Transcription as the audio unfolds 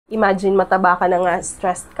Imagine, mataba ka na nga,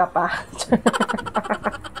 stressed ka pa.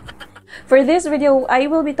 For this video,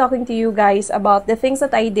 I will be talking to you guys about the things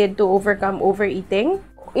that I did to overcome overeating.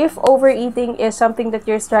 If overeating is something that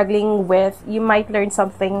you're struggling with, you might learn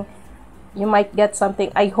something. You might get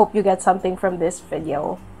something. I hope you get something from this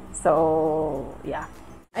video. So, yeah.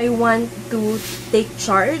 I want to take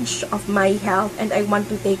charge of my health and I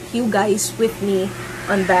want to take you guys with me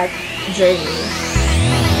on that journey.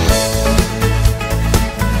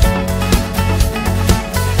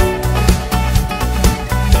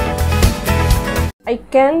 I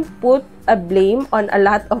can put a blame on a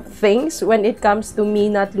lot of things when it comes to me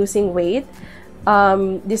not losing weight.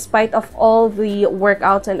 Despite of all the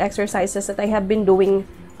workouts and exercises that I have been doing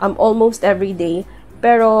almost every day.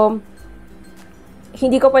 Pero,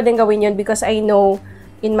 hindi ko pwedeng gawin yun because I know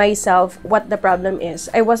in myself what the problem is.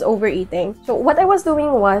 I was overeating. So, what I was doing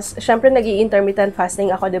was, syempre nag-i-intermittent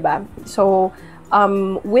fasting ako, diba? So,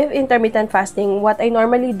 with intermittent fasting, what I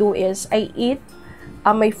normally do is, I eat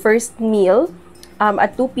my first meal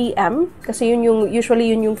at 2 p.m. Kasi usually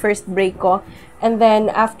yun yung first break ko. And then,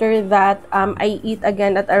 after that, I eat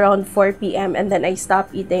again at around 4 p.m. And then, I stop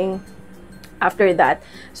eating after that.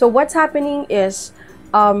 So, what's happening is,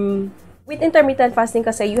 with intermittent fasting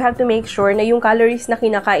kasi, you have to make sure na yung calories na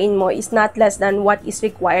kinakain mo is not less than what is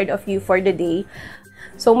required of you for the day.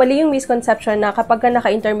 So, mali yung misconception na kapag ka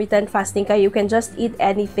naka-intermittent fasting ka, you can just eat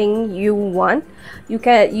anything you want.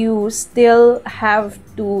 You still have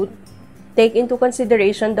to take into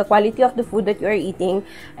consideration the quality of the food that you are eating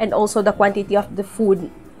and also the quantity of the food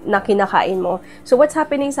na kinakain mo. So, what's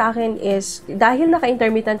happening sa akin is, dahil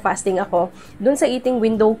naka-intermittent fasting ako, dun sa eating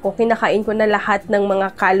window ko, kinakain ko na lahat ng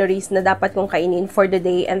mga calories na dapat kong kainin for the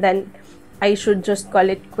day and then, I should just call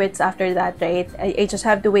it quits after that, right? I just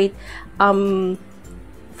have to wait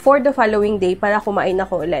for the following day para kumain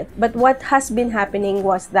ako ulit. But what has been happening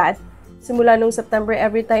was that, simula nung September,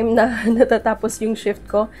 every time na natatapos yung shift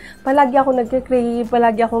ko, palagi ako nagka-crave,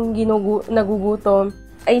 palagi akong nagugutom.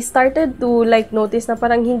 I started to notice na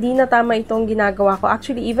parang hindi na tama itong ginagawa ko.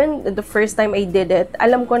 Actually, even the first time I did it,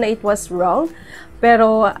 alam ko na it was wrong.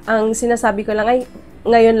 Pero ang sinasabi ko lang ay,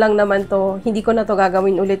 ngayon lang naman to, hindi ko na to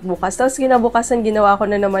gagawin ulit bukas. Tapos kinabukasan, ginawa ko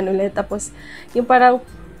na naman ulit. Tapos yung parang,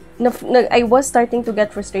 I was starting to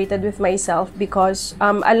get frustrated with myself because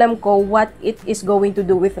alam ko what it is going to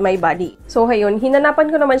do with my body. So, ayun,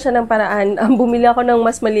 hinanapan ko naman siya ng paraan. Bumili ako ng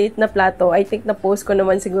mas maliit na plato. I think na-post ko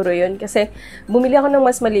naman siguro yun. Kasi bumili ako ng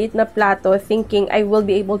mas maliit na plato thinking I will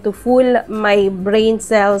be able to fool my brain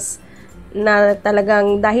cells na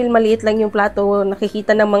talagang dahil maliit lang yung plato,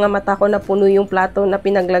 nakikita ng mga mata ko na puno yung plato na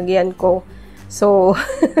pinaglagyan ko. So,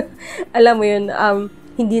 alam mo yun,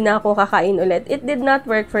 hindi na ako kakain ulit. It did not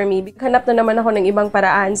work for me. Hanap na naman ako ng ibang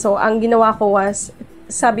paraan. So, ang ginawa ko was,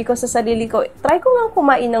 sabi ko sa sarili ko, try ko nga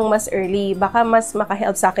kumain ng mas early. Baka mas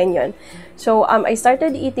makahelp sa akin yun. So, I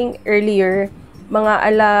started eating earlier. Mga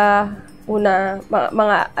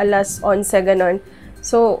mga alas 11, ganon.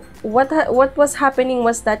 So, what was happening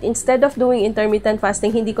was that instead of doing intermittent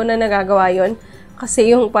fasting, hindi ko na nagagawa yun.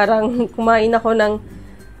 Kasi yung parang kumain ako ng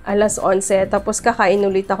alas 11, tapos kakain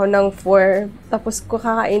ulit ako ng 4, tapos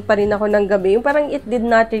kakain pa rin ako ng gabi. Yung parang it did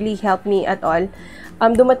not really help me at all.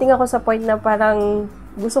 Dumating ako sa point na parang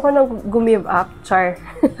gusto ko nang gumive up, char.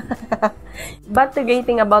 But the great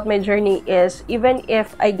thing about my journey is, even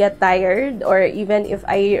if I get tired, or even if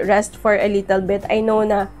I rest for a little bit, I know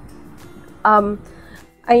na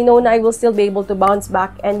I will still be able to bounce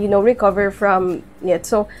back and, recover from it.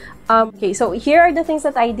 So, okay, so here are the things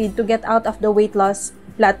that I did to get out of the weight loss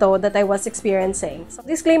plateau that I was experiencing. So,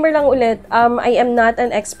 disclaimer lang ulit, I am not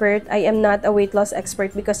an expert. I am not a weight loss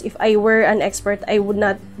expert because if I were an expert, I would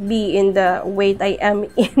not be in the weight I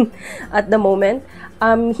am in at the moment.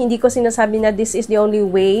 Hindi ko sinasabi na this is the only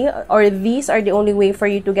way or these are the only way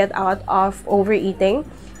for you to get out of overeating.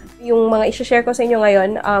 Yung mga i-share ko sa inyo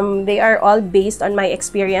ngayon, they are all based on my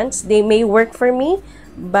experience. They may work for me,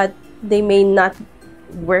 but they may not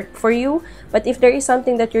work for you. But if there is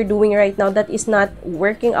something that you're doing right now that is not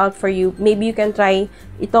working out for you, maybe you can try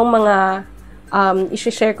itong mga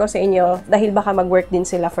i-share ko sa inyo dahil baka mag-work din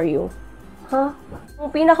sila for you.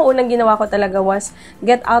 Ang pinakaunang ginawa ko talaga was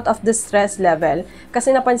get out of the stress level.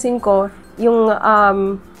 Kasi napansin ko, yung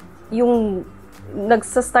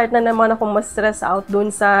nagsa-start na naman ako ma-stress out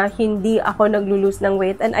dun sa hindi ako naglo-lose ng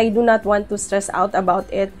weight and I do not want to stress out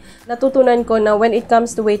about it. Natutunan ko na when it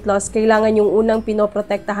comes to weight loss, kailangan yung unang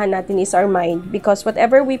pinoprotektahan natin is our mind because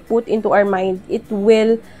whatever we put into our mind, it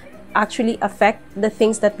will actually affect the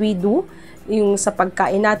things that we do, yung sa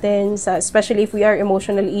pagkain natin, especially if we are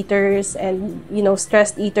emotional eaters and,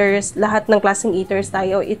 stressed eaters, lahat ng klaseng eaters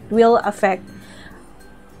tayo, it will affect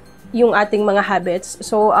yung ating mga habits.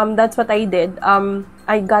 So, that's what I did.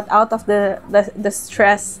 I got out of the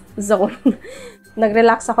stress zone.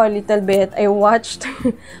 Nag-relax ako a little bit. I watched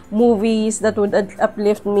movies that would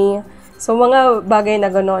uplift me. So, mga bagay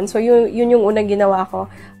na ganon. So, yun yung unang ginawa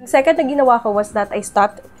ko. Second na ginawa ko was that I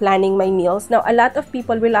stopped planning my meals. Now, a lot of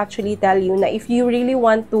people will actually tell you na if you really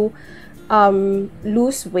want to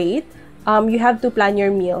lose weight, you have to plan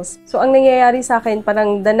your meals. So, ang nangyayari sa akin,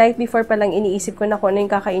 parang the night before pa lang iniisip ko na kung ano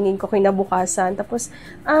yung kakainin ko kinabukasan. Tapos,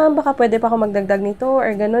 baka pwede pa ako magdagdag nito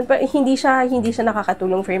or ganun. Pero hindi siya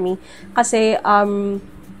nakakatulong for me. Kasi,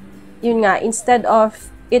 yun nga, instead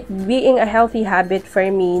of it being a healthy habit for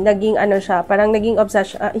me, naging ano siya, parang naging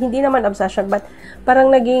obsession, hindi naman obsession, but parang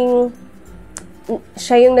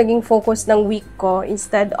siya yung naging focus ng week ko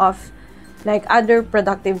instead of like other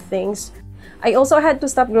productive things. I also had to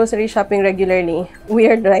stop grocery shopping regularly.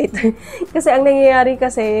 Weird, right? Kasi ang nangyayari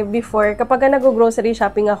kasi before, kapag nag-grocery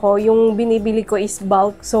shopping ako, yung binibili ko is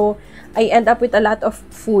bulk, so I end up with a lot of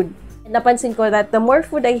food. And napansin ko that the more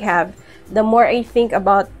food I have, the more I think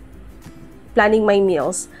about planning my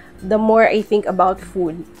meals, the more I think about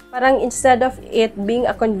food. Parang instead of it being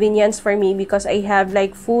a convenience for me because I have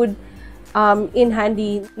like food in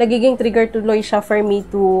handy, nagiging trigger tuloy siya for me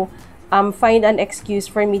to find an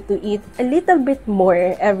excuse for me to eat a little bit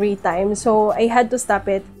more every time. So, I had to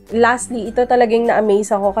stop it. Lastly, ito talagang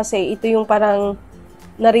na-amaze ako kasi ito yung parang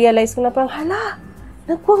na-realize ko na parang, hala,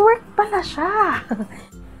 nag-work pala siya.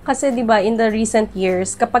 Kasi, di ba, in the recent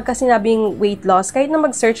years, kapag ka sinabing weight loss, kahit na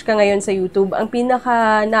mag-search ka ngayon sa YouTube, ang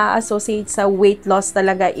pinaka na-associate sa weight loss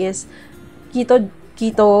talaga is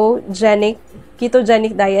ketogenic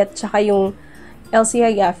diet, tsaka yung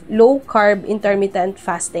LCIF, low carb intermittent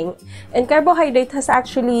fasting. And carbohydrate has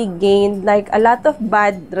actually gained like a lot of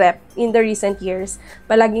bad rep in the recent years.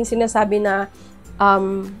 Palaging sinasabi na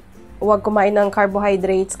huwag kumain ng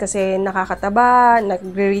carbohydrates kasi nakakataba,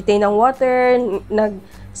 nagre-retain ng water,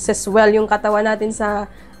 nag-swell yung katawan natin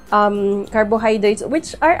sa carbohydrates,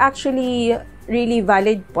 which are actually really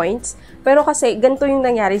valid points. Pero kasi ganito yung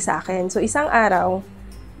nangyari sa akin. So, isang araw,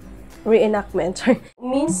 reenactment.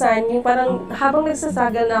 Minsan, yung parang habang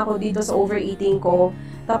nagsasagal na ako dito sa overeating ko,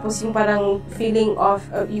 tapos yung parang feeling of,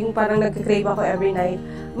 yung parang nagka-crave ako every night,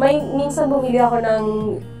 minsan bumili ako ng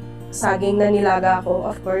saging na nilaga ako.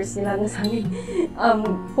 Of course, nilagang saging.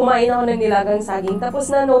 Kumain ako ng nilagang saging. Tapos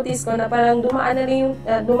na-notice ko na parang dumaan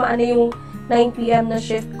na yung 9 p.m. na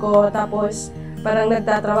shift ko. Tapos parang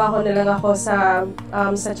nagtatrabaho na lang ako sa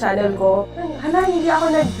channel ko. Hala, hindi ako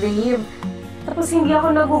nag-crave. Tapos hindi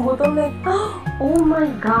ako nagugutom, like, oh my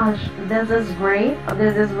gosh, this is great.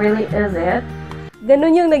 This is really is it.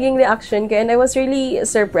 Ganun yung naging reaction ko and I was really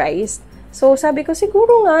surprised. So sabi ko,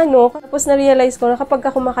 siguro nga, no? Tapos na-realize ko na kapag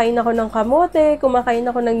kumakain ako ng kamote, kumakain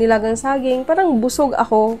ako ng nilagang saging, parang busog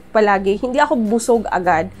ako palagi. Hindi ako busog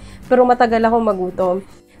agad, pero matagal ako magutom.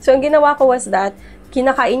 So ang ginawa ko was that,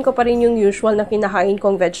 kinakain ko pa rin yung usual na kinakain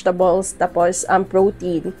kong vegetables, tapos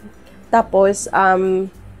protein. Tapos,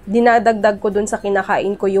 dinadagdag ko dun sa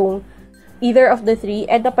kinakain ko yung either of the three,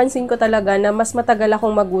 and napansin ko talaga na mas matagal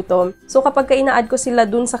akong magutom. So, kapag ina-add ko sila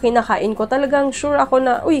dun sa kinakain ko, talagang sure ako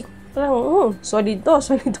na, uy, parang, solid to,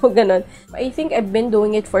 ganun. I think I've been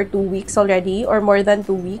doing it for 2 weeks already, or more than 2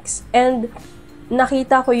 weeks, and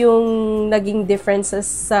nakita ko yung naging differences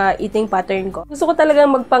sa eating pattern ko. Gusto ko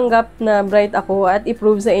talagang magpanggap na bright ako at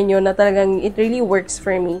i-prove sa inyo na talagang it really works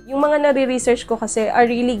for me. Yung mga nare-research ko kasi are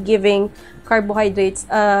really giving carbohydrates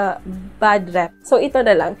a bad rep. So, ito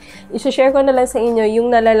na lang. I-share ko na lang sa inyo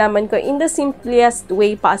yung nalalaman ko in the simplest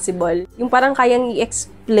way possible. Yung parang kayang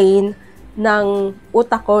i-explain ng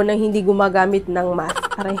utak ko na hindi gumagamit ng math.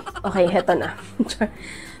 Aray, okay, heto na.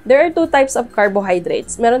 There are 2 types of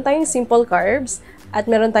carbohydrates. Meron tayong simple carbs at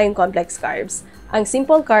meron tayong complex carbs. Ang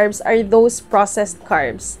simple carbs are those processed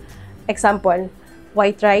carbs. Example,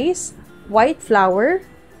 white rice, white flour,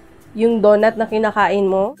 yung donut na kinakain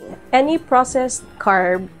mo. Any processed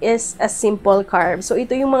carb is a simple carb. So,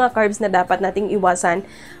 ito yung mga carbs na dapat nating iwasan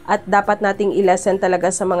at dapat nating i-lessen talaga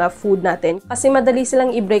sa mga food natin. Kasi madali silang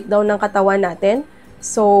i-breakdown ng katawan natin.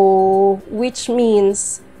 So, which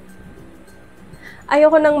means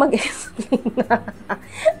ayoko nang mag-explain na.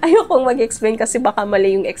 Ayokong mag-explain kasi baka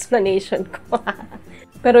mali yung explanation ko.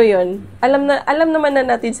 Pero yun, alam naman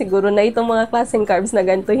na natin siguro na itong mga klaseng carbs na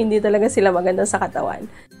ganito, hindi talaga sila maganda sa katawan.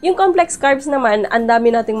 Yung complex carbs naman, ang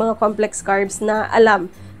dami nating mga complex carbs na alam.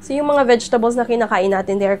 So yung mga vegetables na kinakain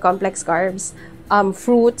natin, they are complex carbs.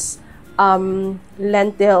 Fruits,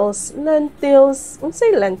 lentils, ano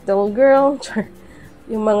say lentil, girl?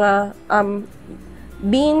 Yung mga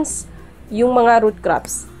beans, yung mga root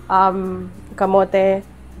crops,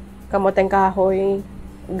 kamoteng kahoy,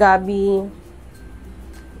 gabi,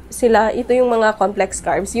 sila, ito yung mga complex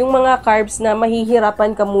carbs. Yung mga carbs na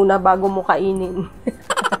mahihirapan ka muna bago mo kainin.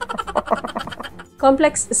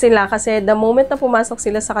 Complex sila kasi the moment na pumasok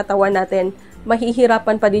sila sa katawan natin,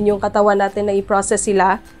 mahihirapan pa din yung katawan natin na i-process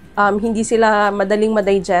sila. Hindi sila madaling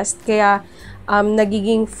ma-digest, kaya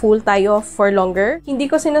nagiging full tayo for longer. Hindi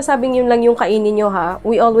ko sinasabing yun lang yung kainin nyo ha.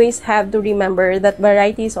 We always have to remember that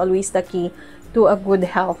variety is always the key to a good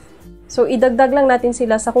health. So, idagdag lang natin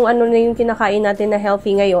sila sa kung ano na yung kinakain natin na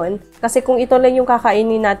healthy ngayon. Kasi kung ito lang yung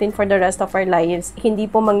kakainin natin for the rest of our lives,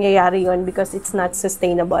 hindi po mangyayari yun because it's not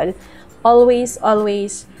sustainable. Always,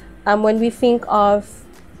 when we think of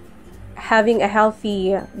having a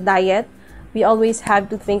healthy diet, we always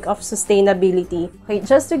have to think of sustainability. Okay,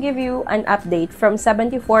 just to give you an update, from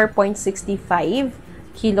 74.65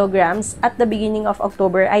 kilograms at the beginning of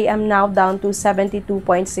October, I am now down to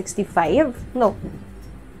 72.65. No.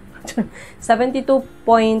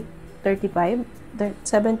 72.35?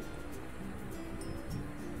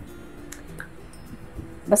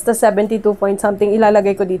 Basta 72 point something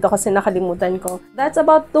ilalagay ko dito kasi nakalimutan ko. That's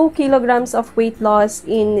about 2 kilograms of weight loss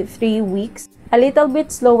in 3 weeks. A little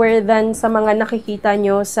bit slower than sa mga nakikita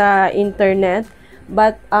nyo sa internet.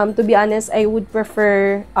 But to be honest, I would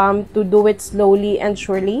prefer to do it slowly and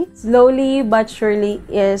surely. Slowly but surely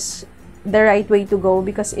is the right way to go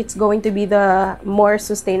because it's going to be the more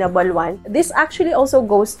sustainable one. This actually also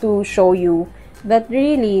goes to show you that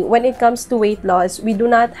really, when it comes to weight loss, we do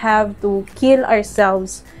not have to kill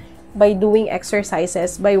ourselves by doing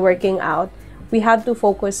exercises, by working out. We have to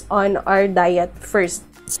focus on our diet first.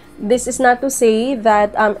 This is not to say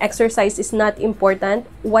that exercise is not important.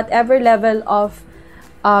 Whatever level of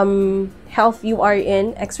health you are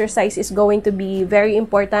in, exercise is going to be very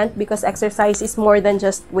important because exercise is more than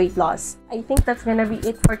just weight loss. I think that's gonna be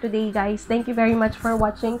it for today, guys. Thank you very much for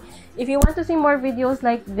watching. If you want to see more videos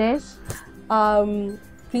like this,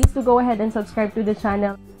 please do go ahead and subscribe to the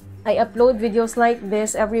channel. I upload videos like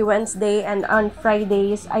this every Wednesday, and on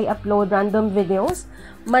Fridays, I upload random videos.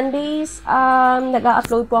 Mondays,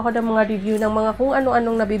 nag-upload po ako ng mga review ng mga kung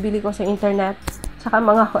ano-anong nabibili ko sa internet, tsaka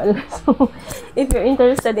mga haul. So, if you're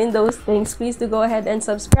interested in those things, please do go ahead and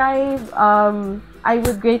subscribe. I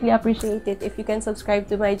would greatly appreciate it if you can subscribe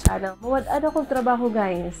to my channel. Ano kong trabaho,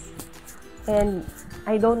 guys? And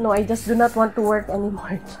I don't know, I just do not want to work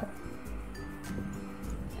anymore.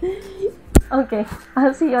 Okay,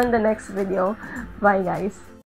 I'll see you on the next video. Bye, guys.